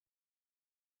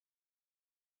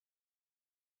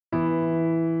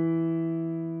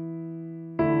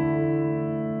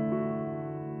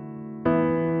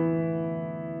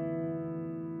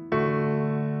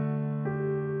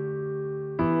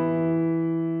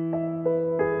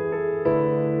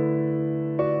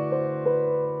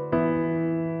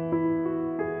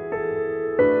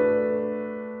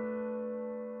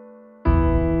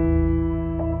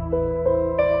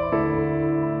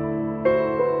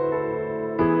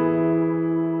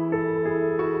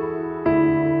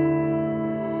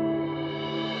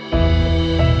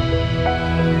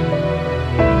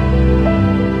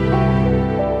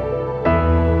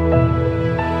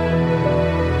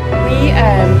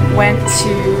went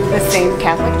to the same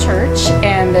Catholic church,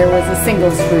 and there was a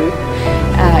singles group.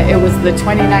 It was the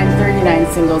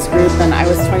 29-39 singles group, and I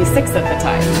was 26 at the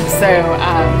time. So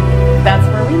that's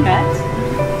where we met.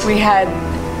 We had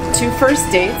 2 first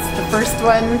dates. The first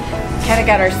one kind of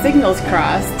got our signals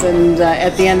crossed, and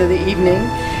at the end of the evening,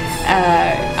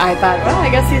 I thought, well, I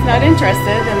guess he's not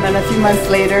interested. And then a few months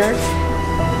later,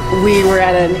 we were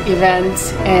at an event,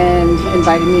 and he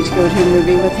invited me to go to a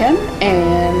movie with him,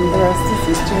 and the rest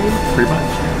is history. Pretty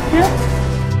much. Yeah.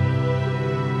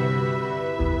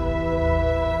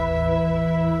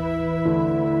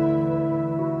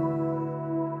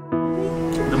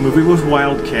 The movie was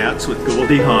Wildcats with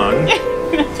Goldie Hawn,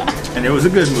 and it was a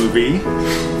good movie,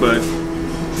 but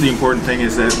the important thing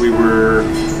is that we were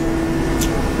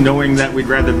knowing that we'd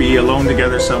rather be alone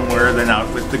together somewhere than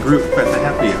out with the group at the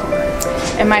happy hour.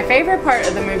 And my favorite part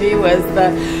of the movie was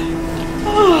the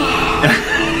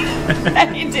that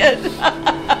he did.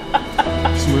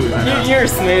 Smooth, I know. You're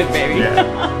smooth, baby. Yeah.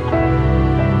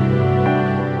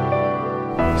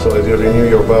 So as you renew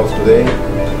your vows today,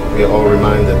 we are all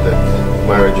reminded that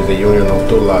marriage is a union of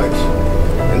 2 lives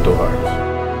and 2 hearts.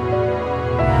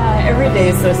 Every day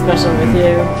is so special with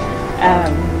you.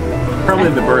 Probably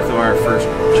the birth of our first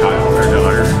child, our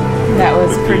daughter. That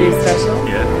was pretty special.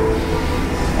 Yeah.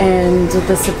 And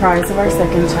the surprise of our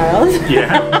second child.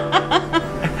 Yeah.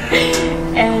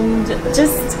 And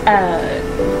just,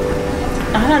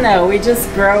 I don't know, we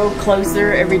just grow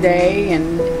closer every day,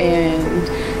 and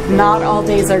not all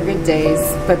days are good days,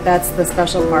 but that's the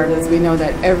special part, is we know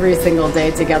that every single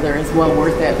day together is well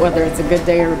worth it, whether it's a good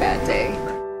day or a bad day.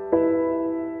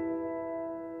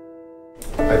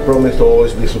 I promise to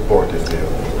always be supportive to you.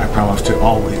 I promise to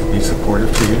always be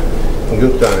supportive to you. In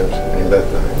good times and in bad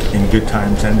times. In good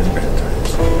times and in bad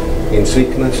times. In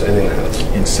sickness and in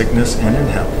health. In sickness and in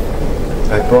health.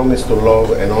 I promise to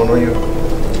love and honor you.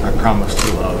 I promise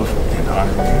to love and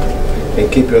honor you.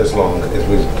 And keep you as long as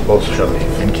we both shall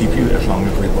live. And keep you as long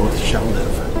as we both shall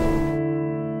live.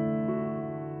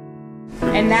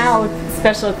 And now,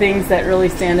 special things that really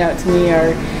stand out to me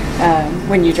are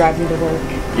when you drive me to work.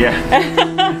 Yeah.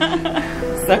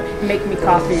 So make me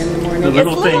coffee in the morning. The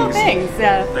little it's little things,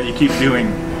 yeah, that you keep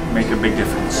doing make a big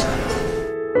difference.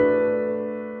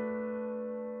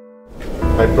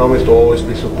 I promise to always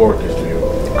be supportive to you.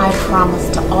 I promise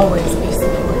to always be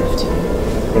supportive to you.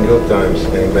 In good times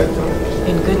and in bad times.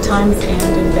 In good times and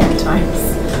in bad times.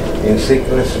 In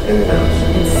sickness and in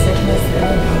health. In sickness and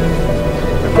in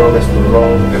health. I promise to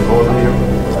love and honor you.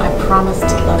 I promise to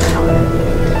love and honor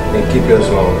you. And keep you as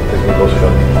long as we both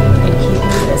shall live. And keep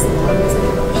you as long as we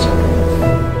both shall live.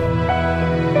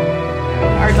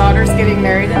 our daughter's getting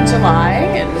married in July,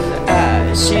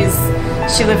 and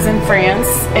she lives in France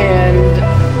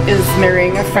and is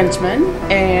marrying a Frenchman,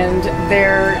 and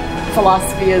their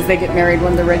philosophy is they get married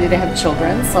when they're ready to have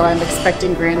children, so I'm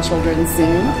expecting grandchildren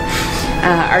soon.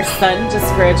 Our son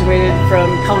just graduated from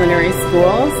culinary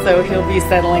school, so he'll be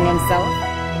settling himself.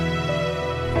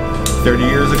 30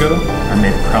 years ago, I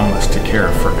made a promise to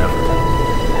care forever.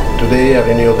 Today I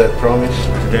renew that promise.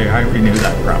 Today I renew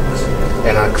that promise.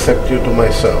 And I accept you to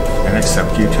myself. And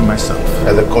accept you to myself.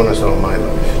 As the cornerstone of my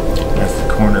life. As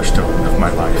the cornerstone of my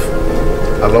life.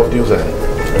 I loved you then.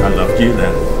 I loved you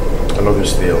then. I love you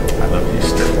still. I love you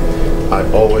still. I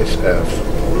always have.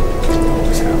 I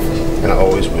always have. And I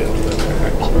always will. And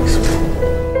I always will.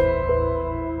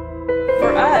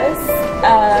 For us,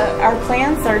 our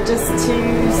plans are just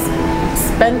to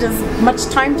spend as much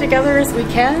time together as we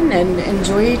can and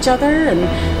enjoy each other, and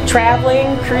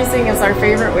traveling, cruising is our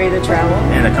favorite way to travel.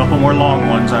 And a couple more long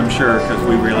ones, I'm sure, because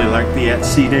we really like the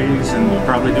at-sea days, and we'll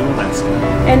probably do Alaska.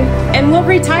 And we'll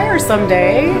retire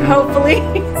someday, hopefully,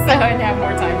 and have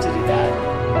more time to do that.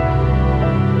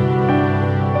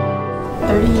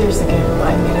 30 years ago,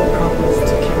 I made a promise to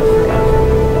care forever.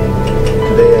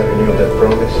 Today I renew that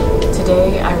promise. Today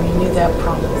I renew that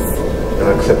promise. And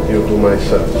I accept you to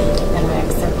myself. And I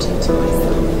accept you to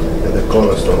myself. And the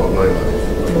cornerstone of my life.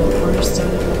 And the cornerstone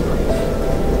of my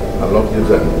life. I loved you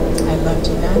then. I loved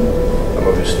you then. I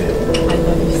love you still. I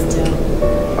love you still.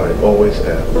 I always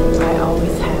have. I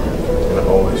always have. And I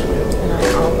always will. And I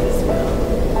always will.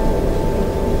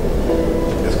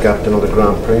 As captain of the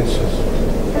Crown Princess,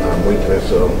 I'm witness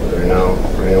of the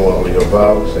renewal of your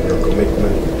vows and your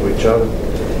commitment to each other.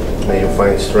 May you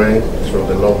find strength through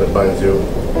the love that binds you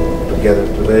together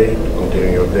today to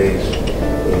continue your days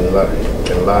in life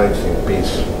and lives in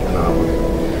peace and harmony.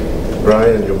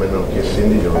 Brian, you may now kiss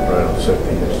Cindy, your bride of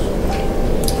 30 years.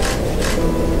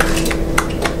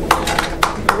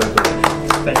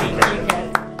 Thank you.